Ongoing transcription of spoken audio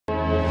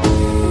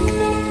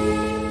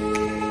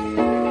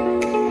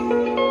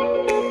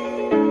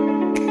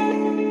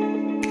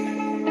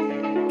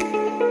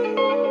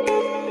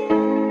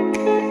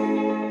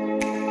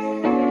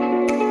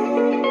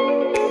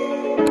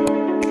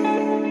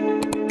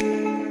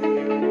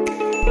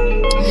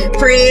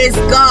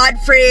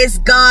Praise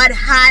God,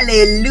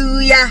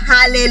 hallelujah,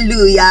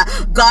 hallelujah.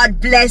 God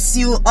bless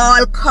you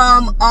all.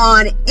 Come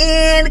on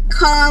in,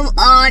 come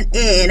on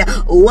in.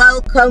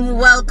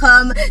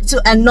 Welcome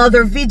to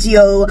another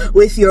video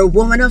with your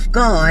woman of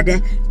God,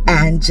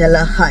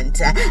 Angela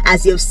Hunt.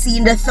 As you've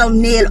seen the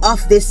thumbnail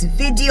of this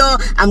video,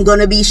 I'm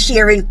gonna be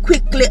sharing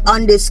quickly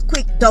on this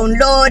quick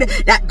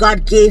download that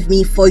God gave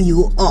me for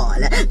you all.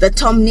 The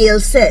thumbnail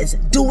says,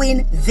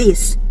 doing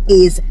this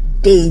is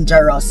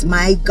dangerous.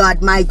 My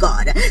God, my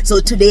God. So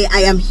today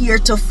I am here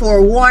to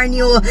forewarn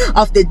you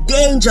of the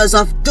dangers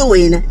of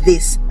doing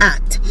this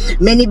act.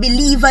 Many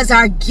believers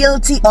are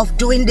guilty of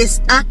doing this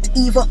act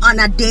even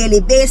on a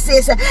daily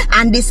basis,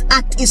 and this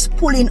act is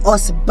pulling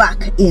us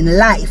back in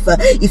life.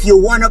 If you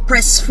want to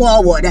press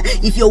forward,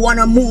 if you want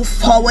to move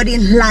forward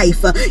in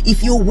life,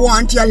 if you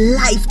want your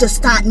life to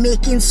start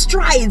making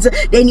strides,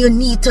 then you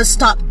need to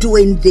stop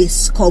doing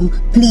this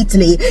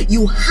completely.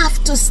 You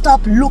have to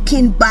stop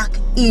looking back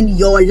in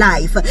your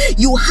life.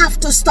 You have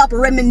to stop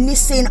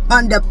reminiscing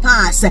on the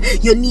past.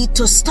 You need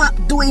to stop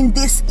doing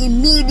this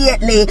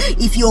immediately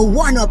if you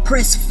want to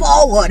press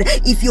forward,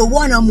 if you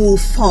want to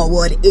move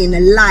forward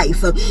in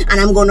life. And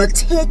I'm going to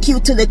take you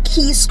to the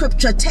key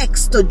scripture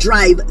text to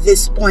drive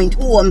this point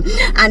home.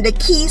 And the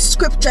key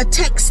scripture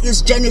text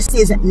is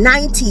Genesis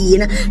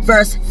 19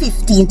 verse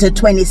 15 to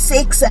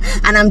 26.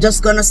 And I'm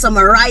just going to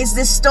summarize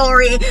this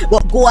story,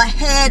 but go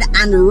ahead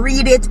and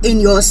read it in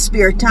your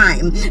spare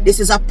time. This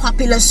is a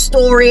popular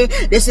story.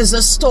 This is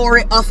a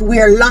story of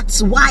where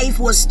Lot's wife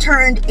was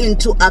turned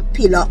into a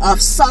pillar of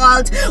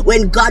salt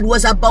when God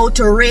was about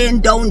to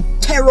rain down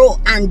terror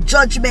and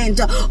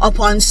judgment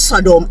upon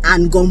Sodom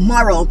and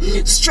Gomorrah.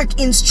 Strict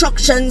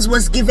instructions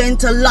was given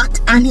to Lot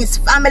and his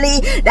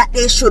family that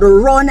they should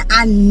run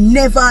and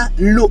never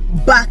look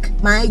back.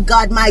 My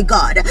God, my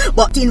God.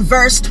 But in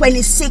verse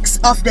 26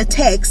 of the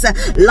text,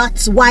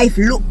 Lot's wife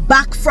looked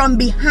back from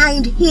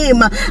behind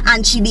him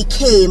and she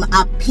became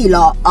a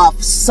pillar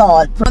of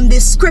salt. From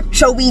this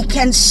scripture we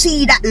can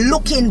see that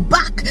looking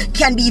back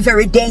can be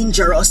very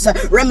dangerous.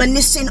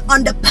 Reminiscing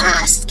on the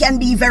past can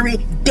be very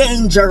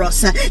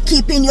dangerous.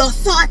 Keeping your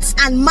thoughts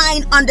and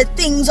mind on the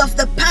things of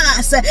the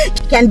past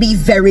can be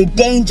very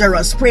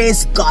dangerous.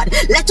 Praise God.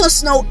 Let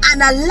us now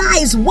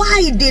analyze,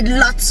 why did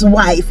Lot's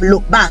wife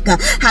look back?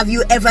 Have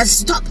you ever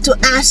stopped to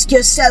ask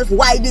yourself,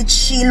 why did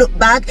she look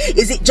back?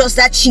 Is it just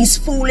that she's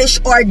foolish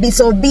or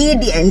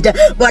disobedient?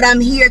 But I'm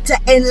here to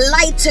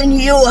enlighten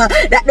you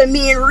that the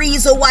main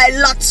reason why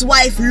Lot's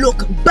wife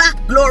looked back,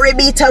 glory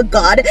be to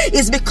God,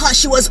 is because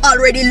she was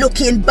already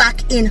looking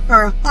back in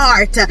her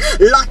heart.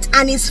 Lot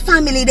and his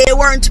family, they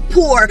weren't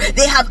poor.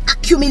 They have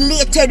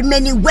accumulated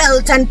many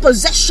wealth and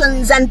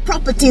possessions and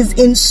properties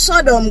in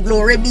Sodom,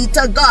 glory be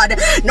to God.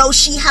 Now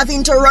she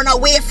having to run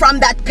away from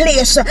that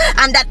place,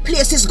 and that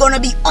place is going to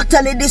be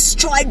utterly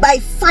destroyed by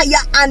fire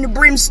and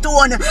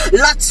brimstone.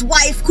 Lot's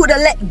wife could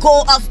have let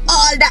go of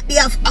all that they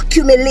have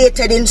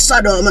accumulated in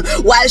Sodom.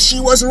 While she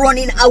was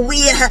running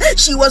away,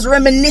 she was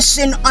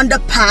reminiscing on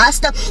the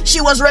past.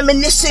 She was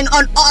reminiscing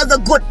on all the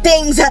good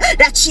things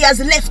that she has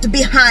left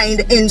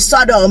behind in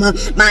Sodom.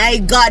 My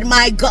God,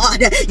 my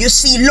God. You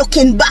see,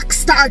 looking back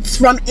starts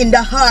from in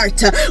the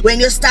heart. When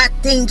you start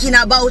thinking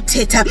about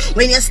it,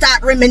 when you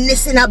start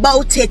reminiscing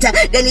about it,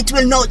 then it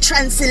will now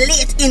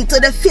translate into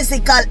the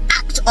physical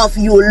act of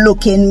you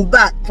looking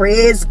back.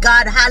 Praise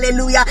God,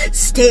 hallelujah.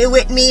 Stay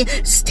with me,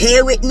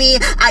 stay with me.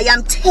 I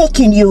am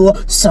taking you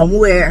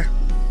somewhere.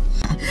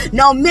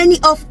 Now many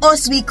of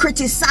us, we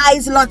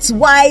criticize Lot's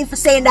wife,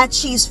 saying that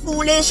she's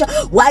foolish.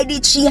 Why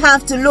did she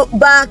have to look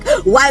back?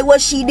 Why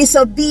was she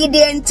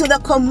disobedient to the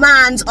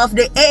commands of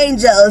the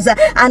angels?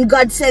 And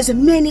God says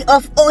many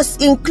of us,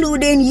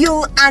 including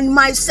you and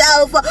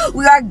myself,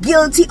 we are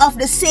guilty of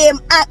the same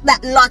act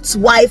that Lot's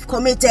wife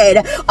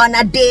committed. On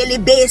a daily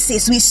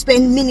basis, we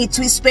spend minutes,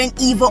 we spend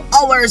even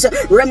hours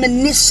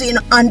reminiscing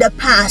on the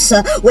past.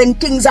 When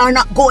things are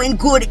not going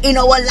good in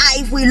our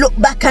life, we look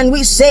back and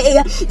we say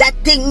that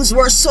things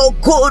were so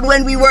good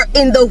when we were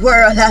in the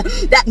world,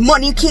 that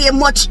money came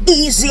much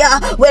easier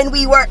when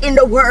we were in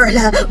the world.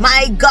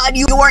 My God,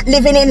 you weren't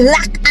living in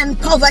lack and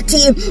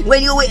poverty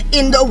when you were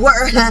in the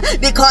world,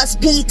 because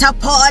Peter,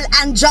 Paul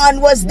and John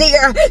was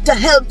there to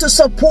help to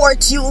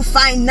support you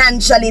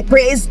financially.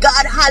 Praise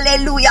God,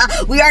 hallelujah.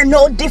 We are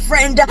no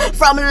different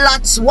from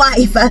Lot's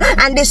wife,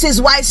 and this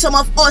is why some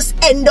of us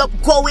end up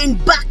going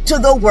back to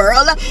the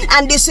world,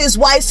 and this is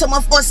why some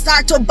of us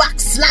start to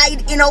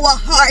backslide in our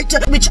heart,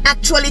 which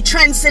actually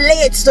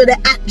translates to the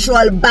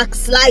actual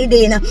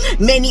backsliding.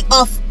 Many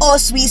of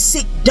us, we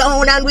sit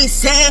down and we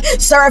say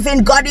serving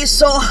God is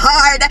so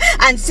hard,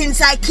 and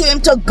since I came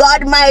to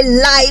God my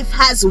life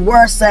has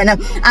worsened,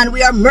 and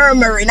we are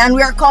murmuring and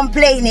we are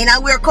complaining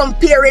and we are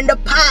comparing the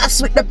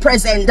past with the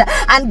present.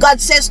 And God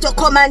says to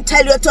come and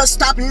tell you to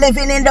stop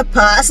living in the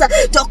past,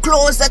 to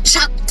close the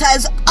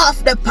chapters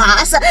of the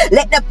past.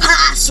 Let the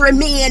past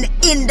remain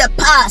in the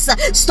past.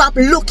 Stop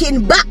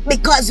looking back,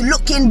 because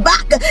looking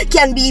back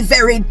can be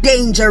very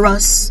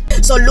dangerous.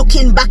 So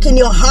looking back in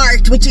your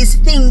heart, which is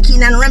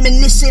thinking and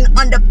reminiscing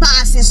on the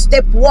past, is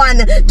step 1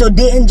 to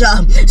danger.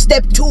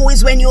 Step 2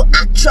 is when you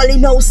actually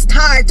now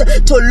start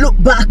to look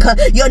back.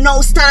 You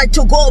now start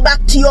to go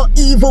back to your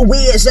evil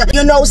ways.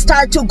 You now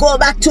start to go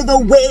back to the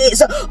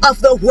ways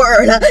of the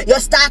world. You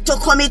start to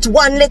commit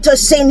one little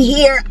sin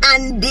here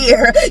and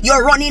there.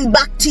 You're running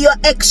back to your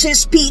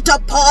exes, Peter,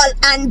 Paul,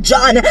 and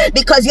John,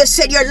 because you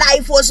said your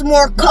life was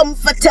more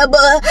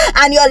comfortable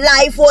and your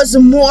life was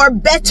more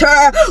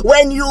better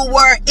when you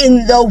were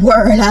in the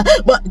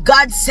world. But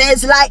God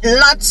says, like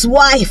Lot's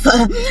wife,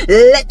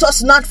 let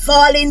us not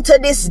fall into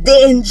this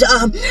danger.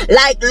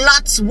 Like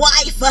Lot's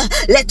wife,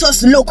 let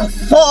us look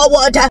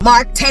forward.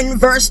 Mark 10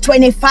 verse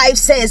 25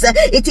 says,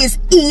 it is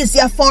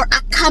easier for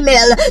a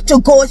camel to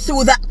go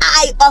through the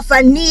eye of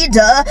a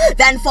needle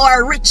than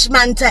for a rich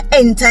man to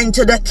enter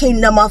into the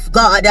kingdom of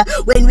God.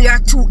 When we are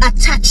too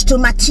attached to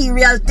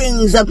material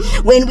things,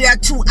 when we are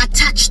too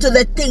attached to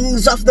the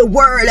things of the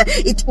world,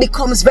 it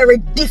becomes very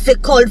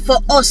difficult for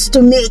us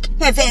to make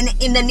heaven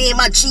in the name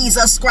of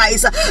Jesus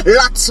Christ.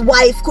 Lot's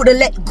wife could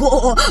let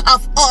go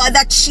of all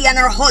that she and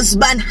her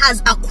husband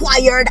has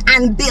acquired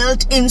and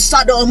built in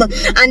Sodom,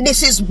 and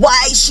this is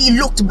why she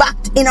looked back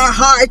in her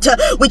heart,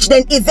 which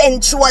then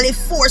eventually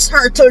forced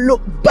her to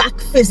look back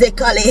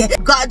physically.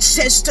 God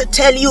says to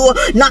tell you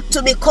not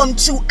to become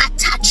too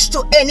attached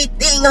to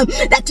anything,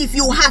 that if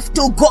you have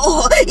to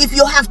go, if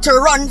you have to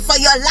run for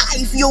your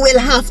life, you will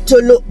have to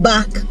look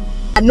back.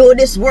 I know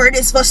this word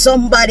is for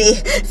somebody.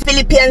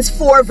 Philippians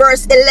 4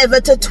 verse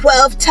 11 to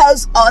 12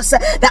 tells us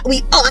that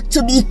we ought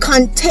to be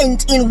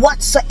content in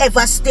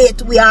whatsoever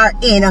state we are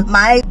in.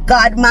 My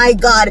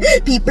God,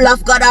 people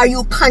of God, are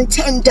you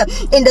content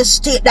in the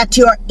state that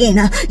you're in?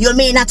 You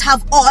may not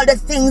have all the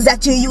things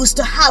that you used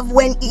to have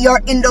when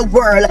you're in the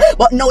world,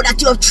 but now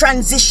that you have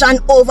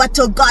transitioned over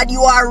to God,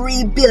 you are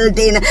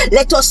rebuilding.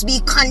 Let us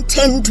be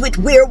content with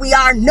where we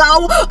are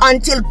now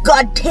until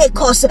God take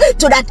us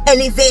to that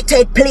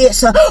elevated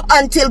place,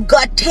 until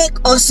God take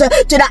us to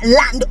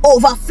that land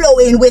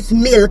overflowing with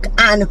milk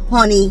and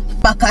honey.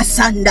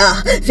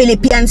 Bakasanda.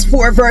 Philippians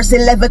 4 verse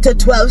 11 to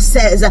 12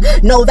 says,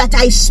 now that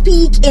I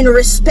speak in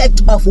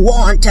respect of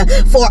want,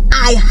 for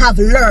I have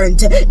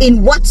learned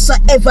in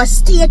whatsoever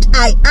state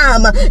I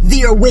am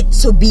therewith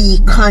to be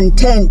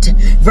content.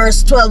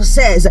 Verse 12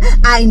 says,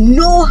 I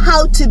know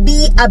how to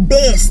be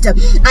abased,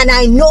 and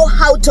I know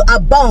how to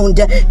abound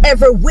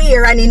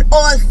everywhere, and in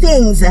all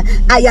things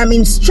I am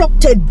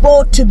instructed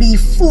both to be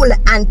full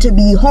and to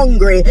be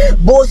hungry,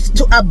 both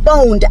to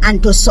abound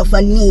and to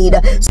suffer need.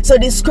 So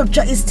this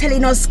scripture is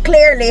telling us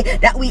clearly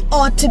that we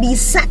ought to be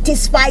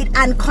satisfied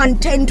and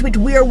content with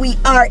where we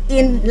are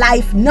in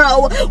life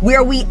now,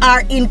 where we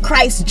are in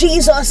Christ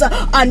Jesus,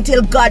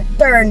 until God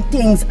turns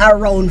things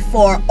around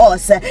for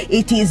us.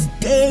 It is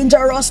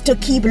dangerous to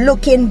keep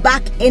looking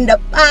back in the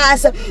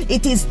past.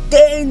 It is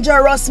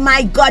dangerous,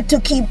 my God,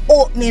 to keep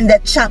opening the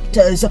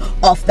chapters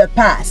of the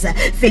past.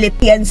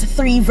 Philippians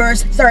 3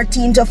 verse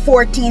 13 to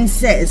 14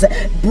 says,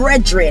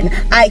 brethren,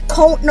 I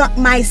count not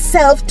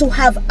myself to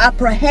have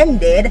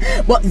apprehended,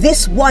 but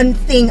this one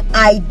thing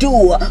I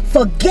do,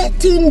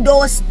 forgetting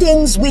those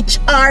things which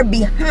are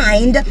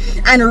behind,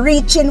 and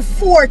reaching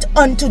forth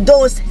unto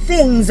those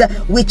things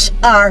which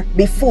are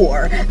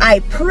before. I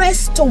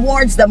press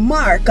towards the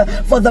mark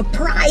for the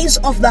prize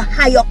of the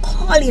higher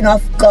calling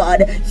of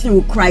God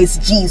through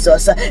Christ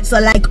Jesus. So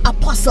like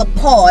Apostle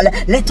Paul,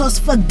 let us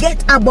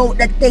forget about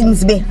the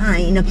things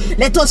behind.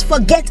 Let us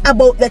forget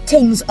about the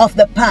things of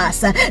the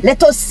past.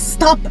 Let us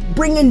stop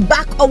bringing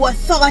back our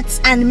thoughts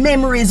and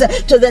memories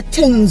to the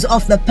things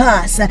of the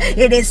past.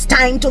 It is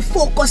time to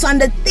focus on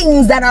the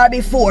things that are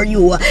before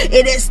you.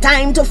 It is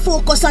time to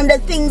focus on the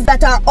things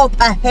that are up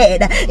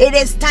ahead. It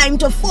is time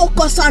to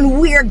focus on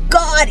where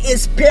God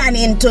is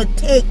planning to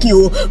take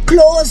you.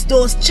 Close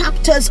those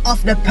chapters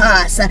of the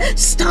past.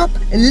 Stop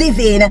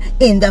living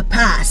in the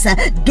past.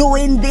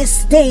 Doing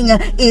this thing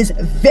is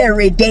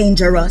very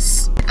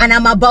dangerous. And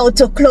I'm about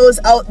to close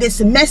out this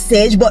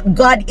message, but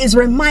God is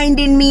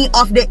reminding me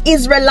of the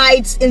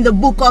Israelites in the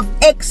book of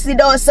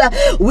Exodus,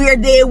 where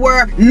they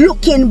were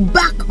looking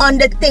back on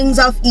the things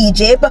of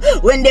Egypt,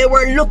 when they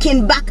were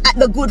looking back at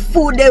the good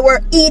food they were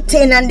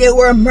eating, and they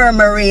were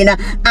murmuring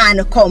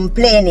and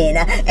complaining.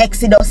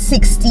 Exodus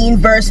 16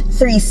 verse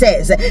 3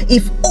 says,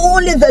 if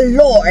only the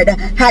Lord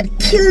had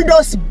killed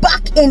us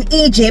back in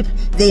Egypt,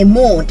 they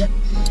moaned.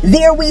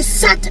 There we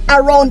sat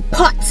around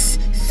pots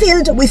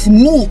filled with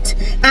meat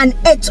and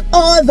ate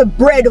all the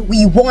bread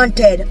we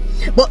wanted.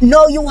 But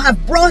now you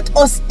have brought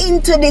us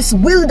into this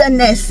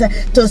wilderness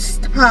to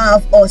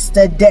starve us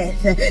to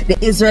death. The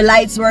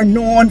Israelites were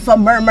known for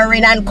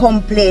murmuring and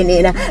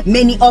complaining.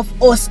 Many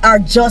of us are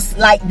just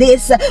like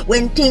this.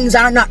 When things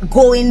are not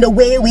going the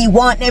way we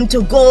want them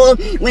to go,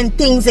 when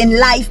things in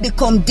life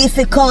become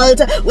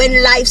difficult,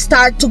 when life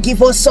starts to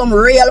give us some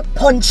real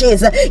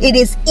punches, it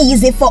is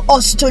easy for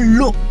us to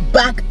look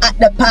back at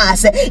the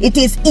past. It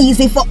is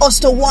easy for us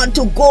to want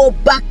to go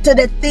back to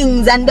the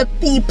things and the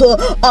people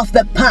of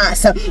the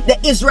past. The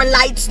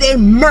Israelites, they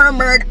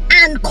murmured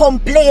and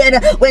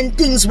complained when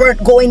things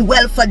weren't going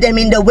well for them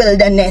in the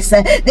wilderness.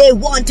 They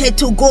wanted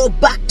to go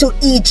back to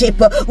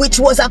Egypt, which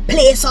was a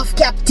place of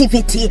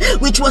captivity,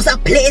 which was a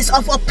place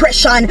of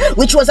oppression,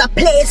 which was a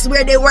place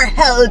where they were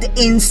held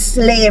in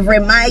slavery.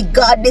 My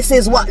God, this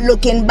is what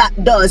looking back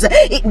does.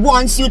 It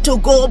wants you to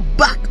go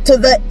back to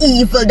the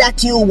evil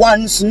that you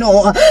once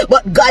know.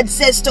 But God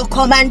says to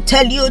come and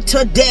tell you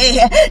today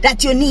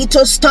that you need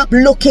to stop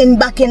looking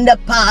back in the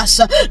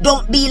past.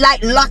 Don't be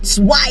like Lot's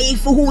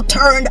wife who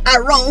turned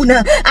around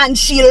and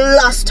she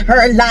lost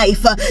her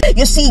life.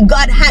 You see,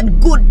 God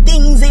had good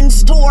things in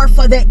store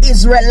for the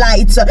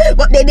Israelites,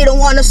 but they didn't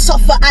want to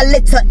suffer a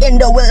little in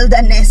the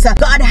wilderness.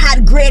 God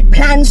had great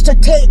plans to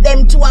take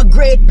them to a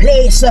great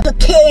place, to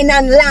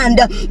Canaan land,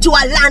 to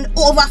a land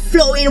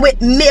overflowing with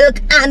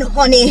milk and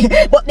honey.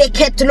 But they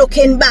kept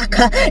looking back.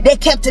 They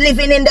kept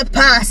living in the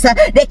past.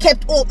 They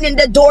kept opening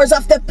the doors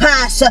of the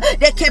past.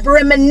 They kept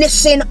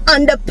reminiscing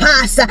on the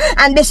past.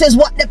 And this is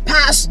what the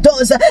past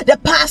does. The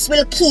past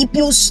will keep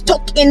you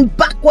stuck in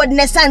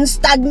backwardness and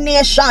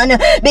stagnation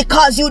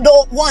because you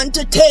don't want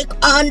to take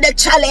on the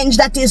challenge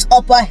that is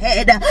up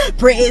ahead.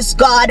 Praise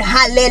God.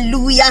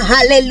 Hallelujah,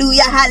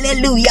 hallelujah,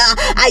 hallelujah.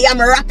 I am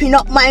wrapping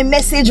up my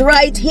message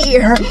right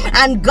here,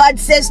 and God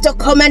says to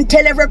come and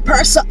tell every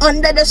person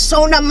under the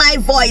sound of my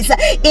voice,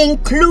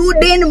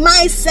 including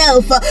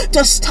myself,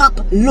 to stop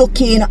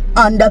looking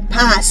on the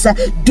past.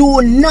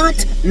 Do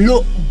not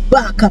look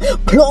back.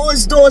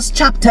 Close those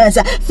chapters.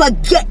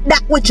 Forget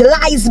that which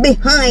lies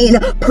behind.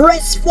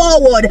 Press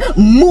forward.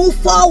 Move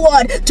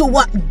forward to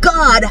what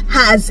God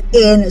has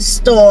in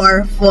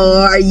store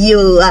for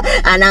you.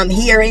 And I'm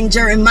here in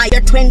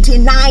Jeremiah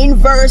 29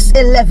 verse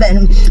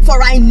 11.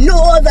 For I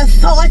know the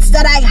thoughts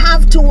that I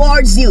have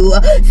towards you,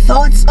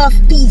 thoughts of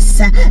peace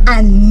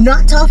and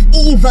not of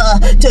evil,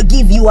 to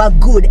give you a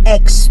good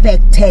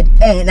expected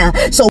end.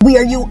 So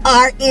where you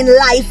are in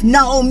life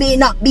now may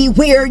not be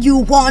where you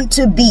want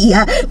to be,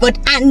 but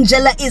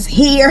Angela is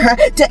here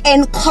to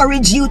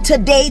encourage you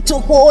today to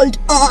hold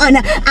on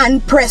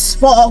and press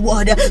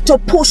forward, to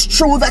push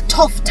through the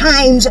tough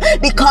times,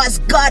 because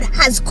God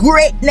has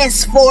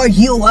greatness for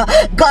you.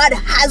 God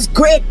has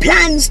great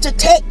plans to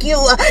take you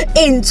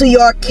into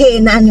your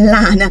Canaan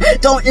land.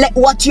 Don't let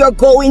what you're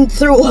going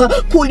through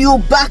pull you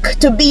back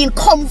to being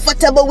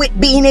comfortable with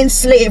being in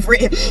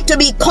slavery, to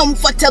be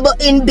comfortable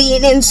in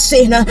being in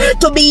sin,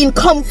 to being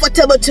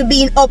comfortable to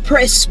being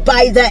oppressed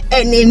by the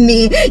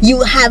enemy.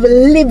 You have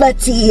liberty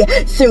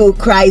through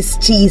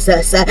Christ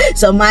Jesus.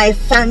 So my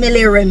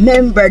family,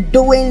 remember,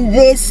 doing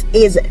this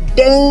is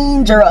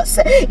dangerous.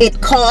 It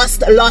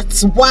cost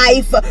Lot's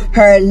wife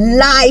her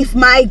life.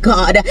 My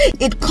God,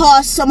 it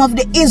cost some of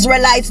the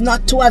Israelites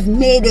not to have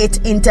made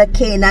it into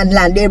Canaan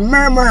land. They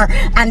murmur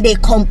and they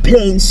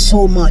complain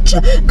so much.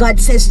 God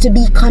says to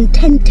be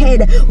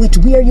contented with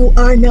where you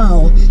are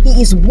now.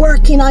 He is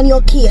working on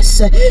your case.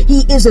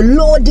 He is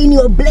loading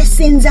your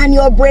blessings and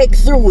your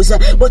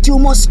breakthroughs, but you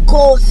must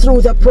go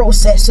through the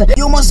process.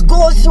 You must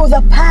go through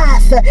the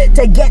path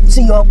to get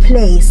to your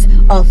place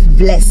of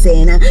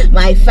blessing.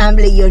 My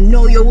family, you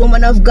know your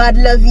woman of God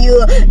love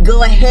you.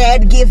 Go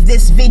ahead, give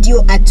this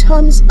video a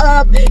thumbs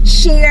up,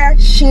 share,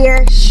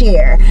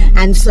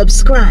 and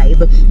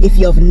subscribe if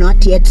you have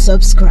not yet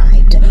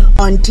subscribed.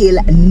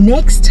 Until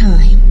next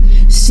time,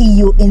 see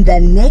you in the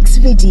next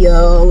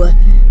video.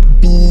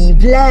 Be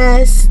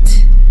blessed.